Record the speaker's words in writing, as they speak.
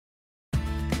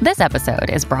This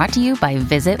episode is brought to you by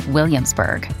Visit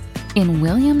Williamsburg. In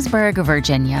Williamsburg,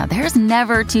 Virginia, there's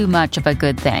never too much of a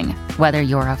good thing. Whether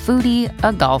you're a foodie,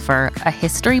 a golfer, a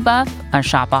history buff, a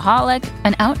shopaholic,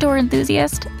 an outdoor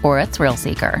enthusiast, or a thrill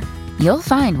seeker, you'll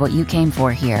find what you came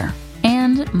for here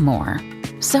and more.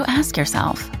 So ask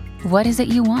yourself, what is it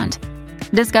you want?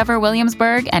 Discover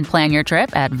Williamsburg and plan your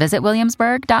trip at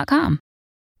visitwilliamsburg.com.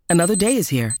 Another day is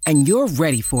here, and you're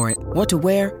ready for it. What to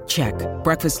wear? Check.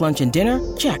 Breakfast, lunch, and dinner?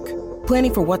 Check.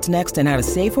 Planning for what's next and how to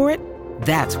save for it?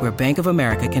 That's where Bank of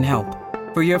America can help.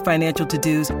 For your financial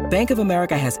to-dos, Bank of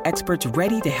America has experts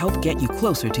ready to help get you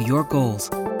closer to your goals.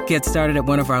 Get started at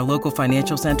one of our local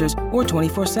financial centers or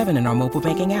 24/7 in our mobile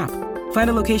banking app. Find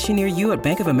a location near you at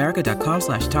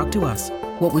bankofamerica.com/talktous.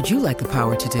 What would you like the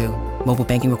power to do? Mobile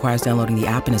banking requires downloading the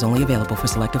app and is only available for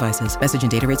select devices. Message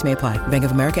and data rates may apply. Bank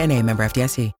of America N.A., member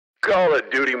FDIC. Call of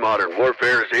Duty Modern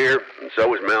Warfare is here, and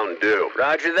so is Mountain Dew.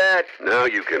 Roger that. Now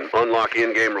you can unlock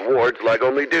in-game rewards like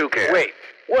only Dew can. Wait,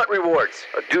 what rewards?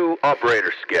 A Dew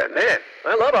Operator Skin. Man,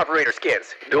 I love Operator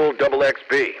Skins. Dual Double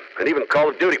XP, and even Call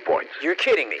of Duty points. You're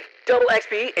kidding me. Double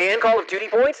XP and Call of Duty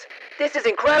points? This is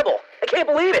incredible. I can't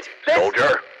believe it.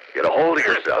 Soldier, get a hold of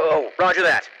yourself. Oh, roger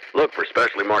that. Look for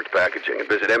specially marked packaging and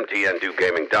visit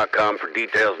mtndewgaming.com for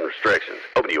details and restrictions.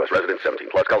 Open to U.S. residents 17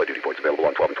 plus. Call of Duty points available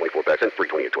on 12 and 24 packs and free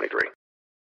 20 and 23.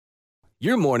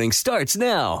 Your morning starts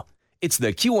now. It's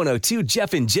the Q102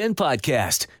 Jeff and Jen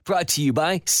podcast brought to you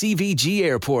by CVG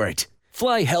Airport.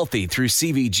 Fly healthy through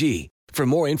CVG. For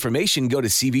more information, go to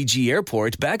CVG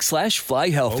Airport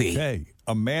 /fly healthy. Okay.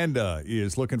 Amanda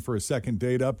is looking for a second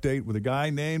date update with a guy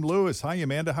named Lewis. Hi,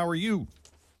 Amanda. How are you?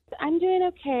 I'm doing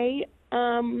okay.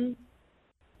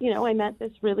 I met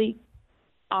this really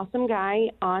awesome guy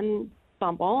on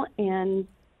Bumble, and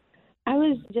I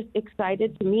was just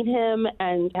excited to meet him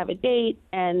and have a date,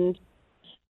 and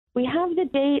we have the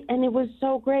date, and it was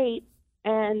so great.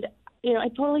 And, I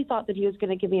totally thought that he was going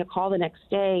to give me a call the next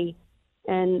day,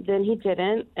 and then he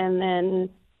didn't, and then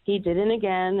he didn't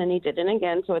again, and he didn't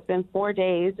again. So it's been 4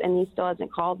 days, and he still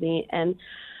hasn't called me, and,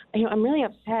 I'm really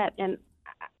upset, and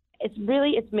it's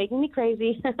making me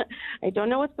crazy. I don't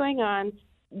know what's going on.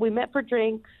 We met for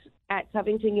drinks at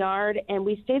Covington Yard, and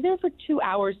we stayed there for 2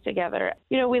 hours together.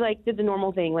 We did the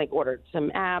normal thing, ordered some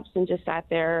apps and just sat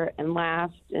there and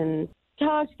laughed and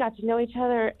talked, got to know each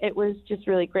other. It was just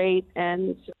really great.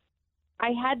 And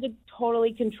I had to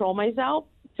totally control myself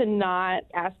to not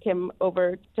ask him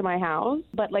over to my house.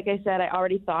 But like I said, I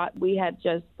already thought we had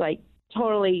just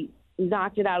totally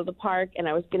knocked it out of the park, and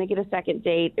I was going to get a second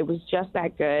date. It was just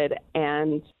that good.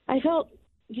 And I felt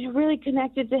really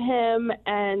connected to him,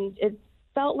 and it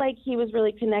felt like he was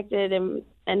really connected, and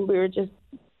we were just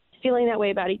feeling that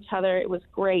way about each other. It was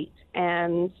great.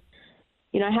 And,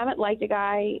 I haven't liked a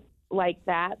guy like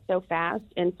that so fast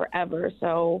in forever.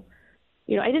 So,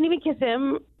 I didn't even kiss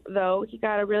him, though. He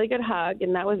got a really good hug,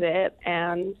 and that was it.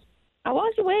 And I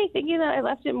walked away thinking that I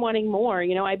left him wanting more.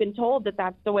 I've been told that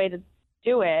that's the way to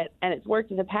do it, and it's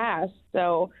worked in the past.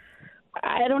 So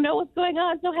I don't know what's going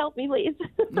on, so help me, please.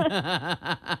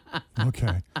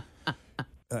 Okay.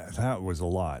 That was a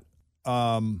lot.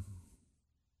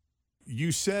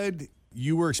 You said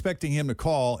you were expecting him to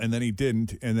call, and then he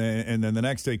didn't, and then the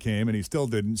next day came, and he still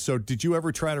didn't. So did you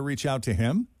ever try to reach out to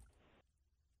him?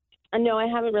 No, I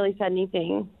haven't really said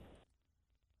anything.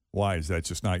 Why? Is that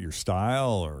just not your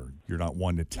style, or you're not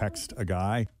one to text a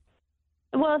guy?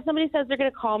 Well, if somebody says they're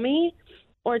going to call me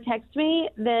or text me,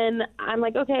 then I'm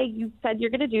like, okay, you said you're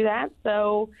going to do that,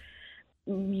 so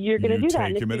you're going to do that.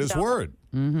 You take him at his word.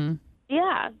 Mm-hmm.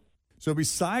 Yeah. So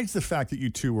besides the fact that you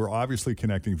two were obviously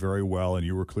connecting very well and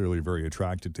you were clearly very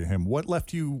attracted to him, what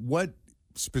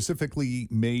specifically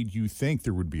made you think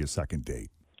there would be a second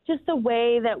date? Just the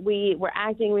way that we were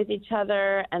acting with each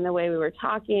other and the way we were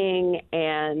talking,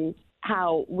 and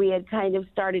how we had kind of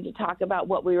started to talk about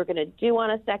what we were going to do on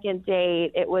a second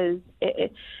date. It was...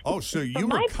 so you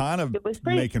were kind of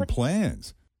making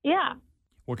plans. Yeah.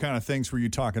 What kind of things were you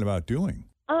talking about doing?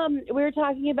 We were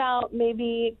talking about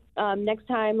maybe next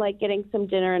time, getting some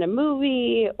dinner and a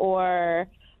movie, or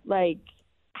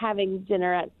having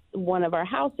dinner at one of our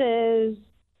houses,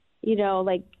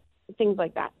 things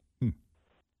like that.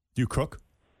 Do you cook?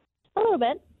 A little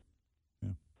bit.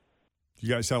 Yeah. Do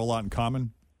you guys have a lot in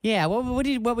common? Yeah.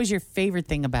 What was your favorite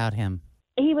thing about him?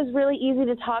 He was really easy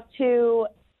to talk to,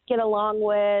 get along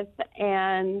with,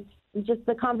 and just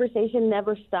the conversation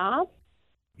never stopped.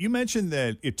 You mentioned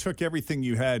that it took everything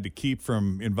you had to keep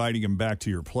from inviting him back to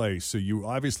your place. So you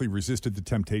obviously resisted the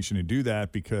temptation to do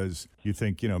that because you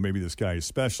think, maybe this guy is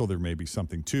special. There may be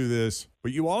something to this.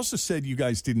 But you also said you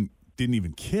guys didn't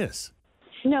even kiss.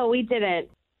 No, we didn't.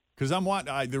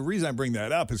 Because the reason I bring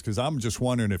that up is because I'm just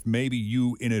wondering if maybe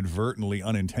you inadvertently,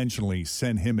 unintentionally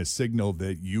sent him a signal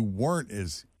that you weren't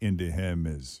as into him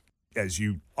as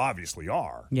you obviously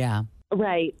are. Yeah.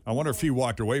 Right. I wonder if he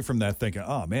walked away from that thinking,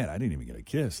 oh, man, I didn't even get a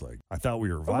kiss. Like, I thought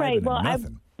we were vibing Right. Well, and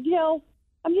nothing.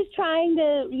 I'm just trying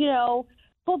to,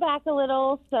 pull back a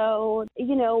little. So,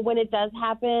 when it does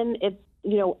happen, it's,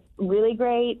 really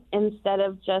great instead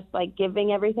of just like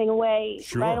giving everything away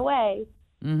right away.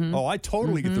 Mm-hmm. Oh, I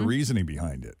totally get the reasoning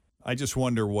behind it. I just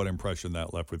wonder what impression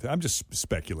that left with you. I'm just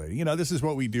speculating. This is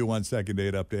what we do on Second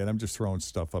Date Update. I'm just throwing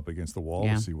stuff up against the wall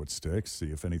to see what sticks,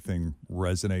 see if anything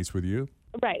resonates with you.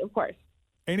 Right, of course.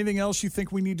 Anything else you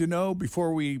think we need to know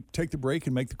before we take the break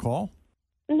and make the call?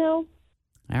 No.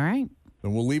 All right.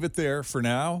 Then we'll leave it there for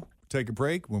now. Take a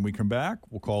break. When we come back,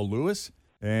 we'll call Lewis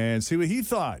and see what he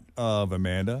thought of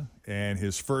Amanda and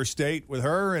his first date with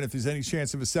her, and if there's any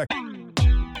chance of a second.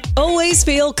 Always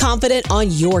feel confident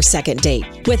on your second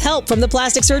date. With help from the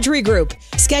Plastic Surgery Group.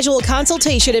 Schedule a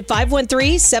consultation at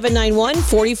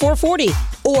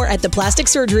 513-791-4440 or at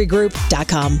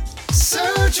theplasticsurgerygroup.com.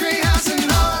 Surgery has an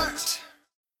art.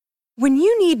 When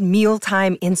you need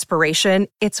mealtime inspiration,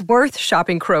 it's worth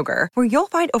shopping Kroger, where you'll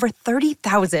find over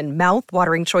 30,000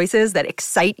 mouth-watering choices that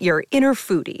excite your inner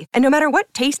foodie. And no matter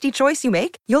what tasty choice you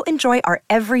make, you'll enjoy our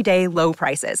everyday low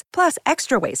prices, plus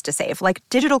extra ways to save, like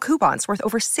digital coupons worth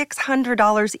over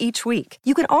 $600 each week.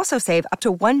 You can also save up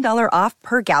to $1 off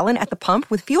per gallon at the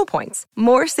pump with fuel points.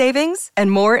 More savings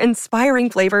and more inspiring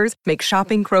flavors make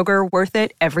shopping Kroger worth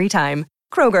it every time.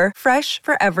 Kroger, fresh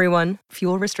for everyone.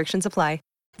 Fuel restrictions apply.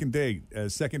 Second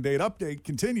Date Update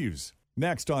continues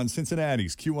next on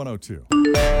Cincinnati's Q102.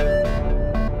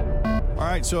 All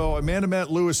right, so Amanda met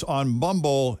Lewis on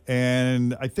Bumble,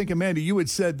 and I think, Amanda, you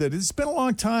had said that it's been a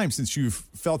long time since you've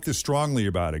felt this strongly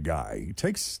about a guy. It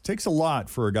takes a lot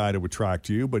for a guy to attract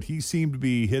you, but he seemed to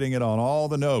be hitting it on all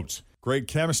the notes. Great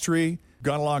chemistry,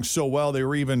 got along so well, they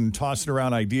were even tossing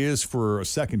around ideas for a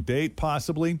second date,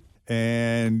 possibly.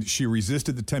 And she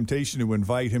resisted the temptation to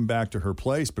invite him back to her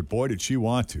place, but boy, did she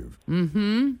want to.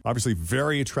 Mm-hmm. Obviously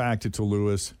very attracted to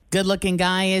Lewis. Good-looking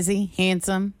guy, is he?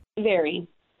 Handsome? Very.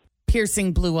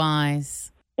 Piercing blue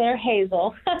eyes. They're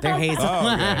hazel. They're hazel.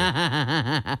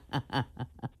 Oh, okay.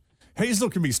 Hazel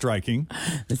can be striking.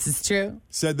 This is true.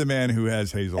 Said the man who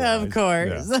has hazel eyes. Of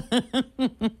course. Yeah.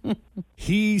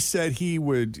 He said he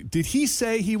would. Did he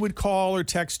say he would call or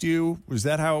text you? Was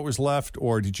that how it was left,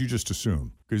 or did you just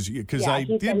assume? Because I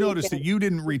did notice that you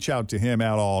didn't reach out to him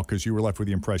at all because you were left with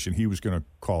the impression he was going to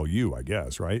call you, I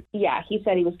guess, right? Yeah, he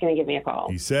said he was going to give me a call.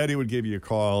 He said he would give you a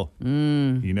call.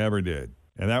 He never did.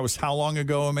 And that was how long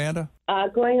ago, Amanda?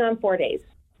 Going on 4 days.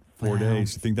 4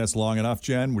 days. You think that's long enough,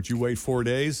 Jen? Would you wait 4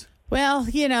 days? Well,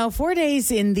 4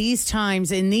 days in these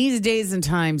times, in these days and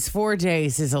times, 4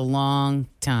 days is a long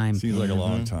time. Seems like a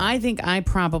long time. I think I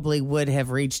probably would have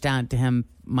reached out to him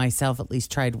myself, at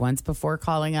least tried once before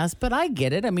calling us, but I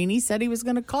get it. I mean, he said he was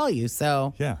going to call you,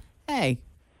 so yeah. Hey,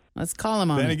 let's call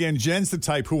him on Then it. again, Jen's the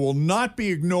type who will not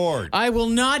be ignored. I will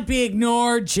not be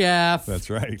ignored, Jeff. That's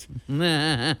right.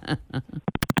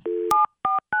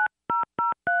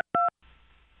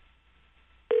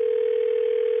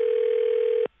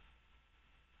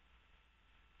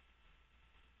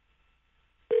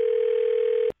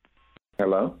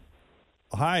 Hello?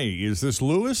 Hi, is this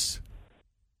Lewis?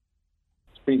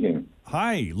 Speaking.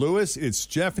 Hi, Lewis. It's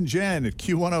Jeff and Jen at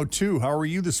Q102. How are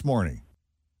you this morning?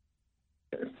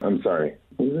 I'm sorry.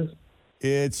 Who's this?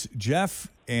 It's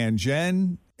Jeff and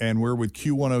Jen, and we're with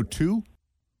Q102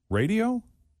 Radio.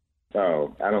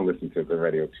 Oh, I don't listen to the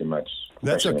radio too much.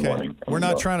 That's okay. We're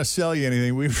not trying to sell you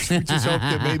anything. We just hope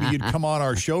that maybe you'd come on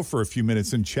our show for a few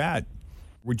minutes and chat.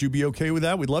 Would you be okay with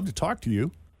that? We'd love to talk to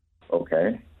you.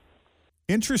 Okay.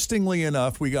 Interestingly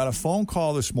enough, we got a phone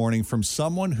call this morning from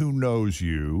someone who knows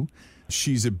you.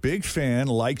 She's a big fan,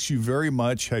 likes you very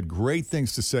much, had great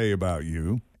things to say about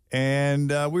you.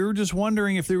 And we were just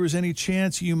wondering if there was any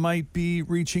chance you might be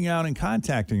reaching out and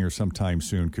contacting her sometime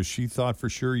soon, because she thought for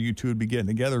sure you two would be getting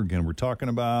together again. We're talking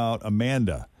about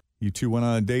Amanda. You two went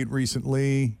on a date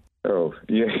recently. Oh,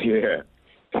 yeah.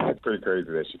 It's pretty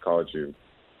crazy that she called you.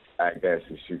 I guess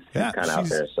she's kind of out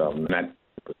there, so I'm not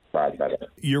surprised by that.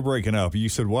 You're breaking up. You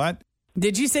said what?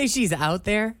 Did you say she's out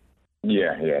there?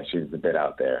 Yeah, she's a bit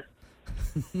out there.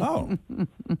 Oh.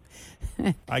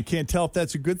 I can't tell if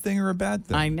that's a good thing or a bad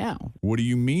thing. I know. What do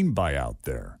you mean by out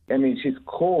there? I mean, she's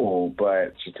cool,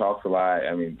 but she talks a lot.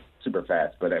 I mean, super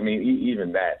fast. But, I mean,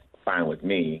 even that, fine with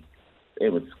me. It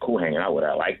was cool hanging out with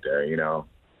her. I liked her,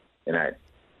 and I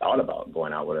thought about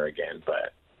going out with her again.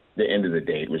 But the end of the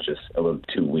date was just a little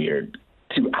too weird,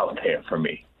 too out there for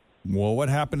me. Well, what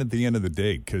happened at the end of the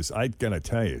date? Because I got to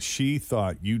tell you, she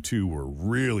thought you two were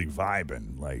really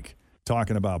vibing, like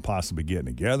talking about possibly getting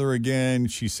together again.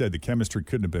 She said the chemistry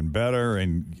couldn't have been better.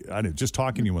 And just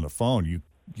talking to you on the phone,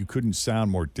 you couldn't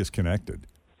sound more disconnected.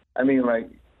 I mean, like,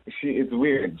 it's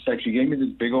weird. It's like she gave me this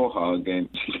big old hug, and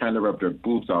she kind of rubbed her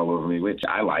boobs all over me, which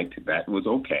I liked. That was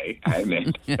okay, I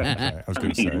admit. I was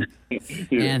going to say.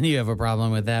 And you have a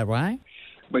problem with that. Why?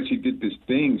 But she did this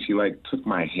thing. She, like, took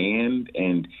my hand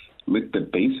and licked the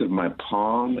base of my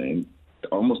palm and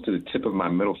almost to the tip of my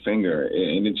middle finger.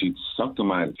 And then she sucked on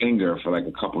my finger for, like,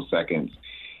 a couple seconds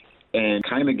and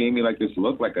kind of gave me, like, this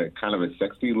look, like a kind of a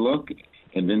sexy look,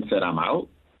 and then said, "I'm out."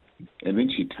 And then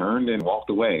she turned and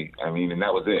walked away. I mean, and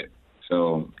that was it.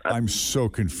 So I'm so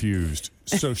confused.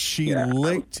 So she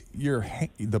licked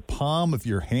the palm of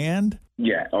your hand?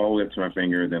 Yeah, all the way up to my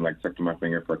finger, then like sucked to my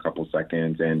finger for a couple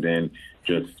seconds, and then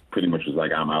just pretty much was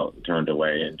like, "I'm out," turned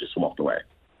away, and just walked away.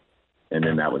 And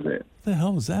then that was it. What the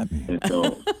hell does that mean? And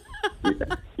so,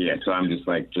 so I'm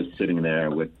just sitting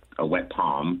there with a wet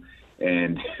palm,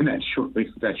 and not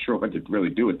sure what to really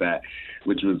do with that,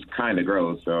 which was kind of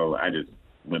gross. So I just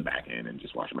went back in and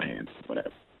just washed my hands,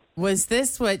 whatever. Was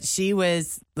this what she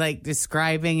was like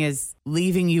describing as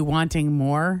leaving you wanting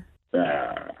more?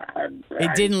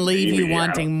 It didn't leave you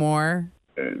wanting more?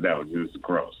 That was just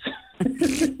gross.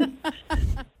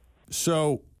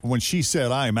 So when she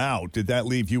said, "I'm out," did that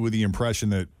leave you with the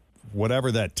impression that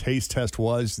whatever that taste test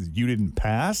was, that you didn't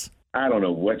pass? I don't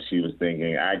know what she was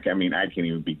thinking. I mean, I can't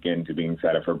even begin to be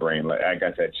inside of her brain. Like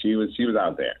I said, she was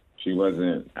out there. She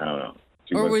wasn't, I don't know.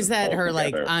 Or was that her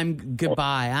like, "I'm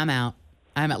goodbye, I'm out.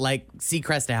 I'm at like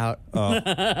Seacrest out."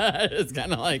 It's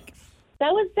kind of like.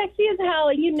 That was sexy as hell,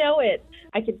 and you know it.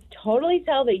 I could totally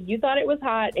tell that you thought it was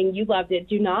hot and you loved it.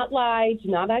 Do not lie. Do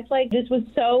not act like this was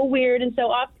so weird and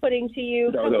so off-putting to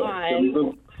you. Come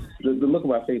on. The look on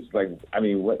my face is like, I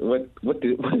mean, what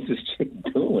is this chick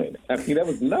doing? I mean, that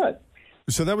was nuts.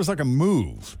 So that was like a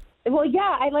move. Well,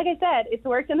 yeah, like I said, it's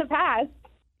worked in the past.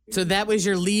 So that was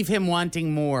your leave him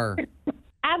wanting more.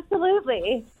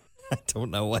 Absolutely. I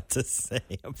don't know what to say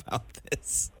about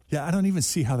this. Yeah, I don't even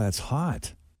see how that's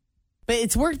hot. But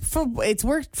it's worked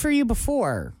for you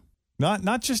before.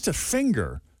 Not just a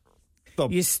finger.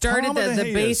 You started at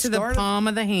the base of the palm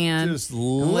of the hand. Just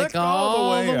lick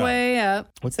all the way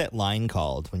up. What's that line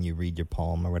called when you read your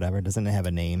palm or whatever? Doesn't it have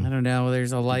a name? I don't know.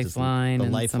 There's a lifeline. The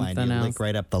and lifeline. Something You else. lick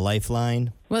right up the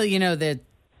lifeline. Well, you know that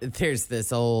there's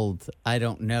this old, I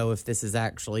don't know if this is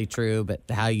actually true, but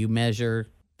how you measure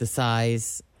the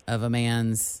size of a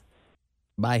man's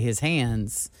by his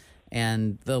hands.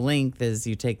 And the length is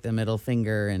you take the middle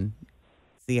finger and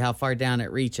see how far down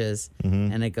it reaches,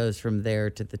 and it goes from there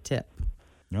to the tip.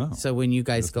 Oh, so when you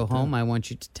guys go home, I want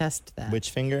you to test that. Which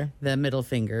finger? The middle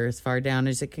finger, as far down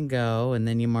as it can go, and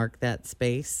then you mark that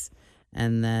space,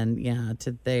 and then,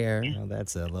 to there. Oh,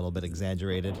 that's a little bit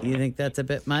exaggerated. You think that's a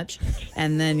bit much?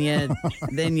 And then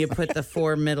you put the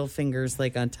four middle fingers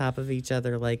like on top of each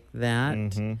other like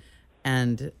that.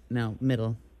 And no,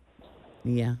 middle.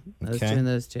 Yeah, those two and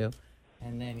those two.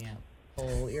 And then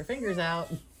pull your fingers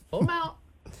out. Pull them out.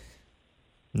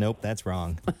 Nope, that's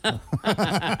wrong. The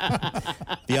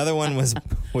other one was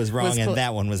wrong, and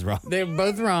that one was wrong. They're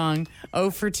both wrong.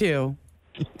 0 for 2.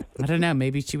 I don't know.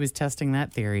 Maybe she was testing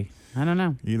that theory. I don't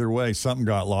know. Either way, something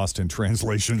got lost in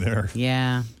translation there.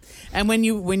 Yeah. And when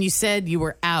you said you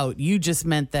were out, you just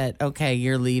meant that, okay,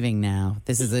 you're leaving now.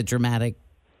 This is a dramatic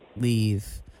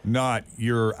leave. Not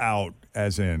you're out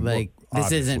as in. Like, well,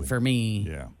 this isn't for me.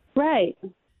 Yeah. Right.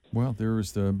 Well, there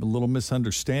was a little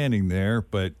misunderstanding there,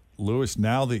 but Lewis,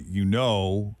 now that you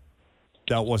know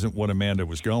that wasn't what Amanda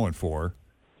was going for,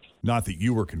 not that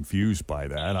you were confused by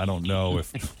that. I don't know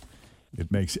if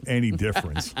it makes any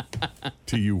difference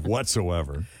to you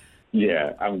whatsoever.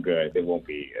 Yeah, I'm good. It won't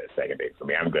be a second date for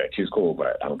me. I'm good. She's cool,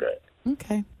 but I'm good.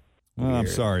 Okay. Well, I'm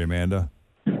sorry, Amanda.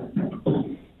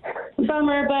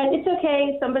 Bummer, but it's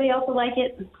okay. Somebody else will like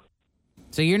it.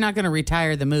 So you're not going to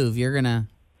retire the move. You're going to,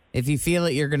 if you feel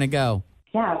it, you're going to go.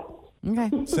 Yeah.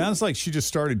 Okay. Sounds like she just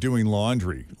started doing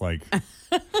laundry. Like,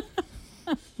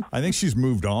 I think she's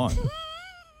moved on.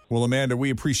 Well, Amanda, we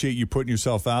appreciate you putting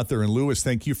yourself out there. And Lewis,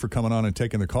 thank you for coming on and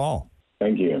taking the call.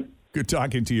 Thank you. Good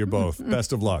talking to you both.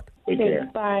 Best of luck. Take care.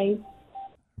 Bye. I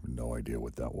have no idea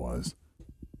what that was.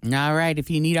 All right. If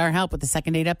you need our help with the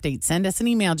second date update, send us an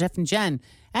email, Jeff and Jen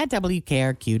at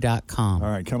WKRQ.com. All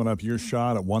right. Coming up, your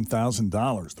shot at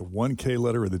 $1,000. The 1K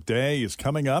letter of the day is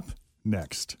coming up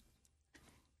next.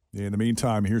 In the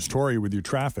meantime, here's Tori with your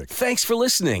traffic. Thanks for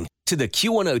listening to the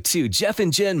Q102 Jeff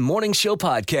and Jen Morning Show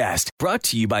podcast, brought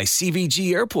to you by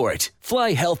CVG Airport.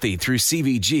 Fly healthy through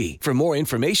CVG. For more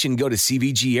information, go to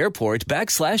CVG Airport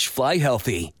 /fly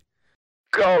healthy.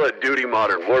 Call of Duty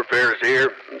Modern Warfare is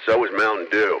here, and so is Mountain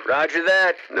Dew. Roger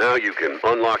that. Now you can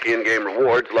unlock in-game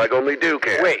rewards like only Dew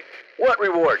can. Wait, what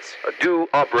rewards? A Dew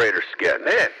Operator Skin.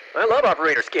 Man, I love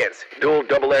Operator Skins. Dual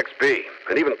double XP,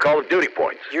 and even Call of Duty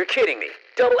points. You're kidding me.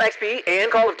 Double XP and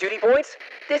Call of Duty points?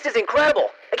 This is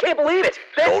incredible. I can't believe it.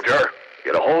 Soldier,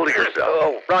 get a hold of yourself.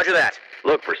 Oh, roger that.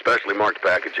 Look for specially marked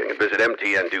packaging and visit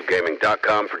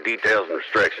mtndewgaming.com for details and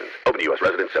restrictions. Open to U.S.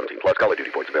 residents 17 plus. Call of Duty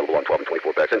points available on 12 and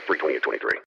 24 packs and free 20 and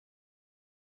 23.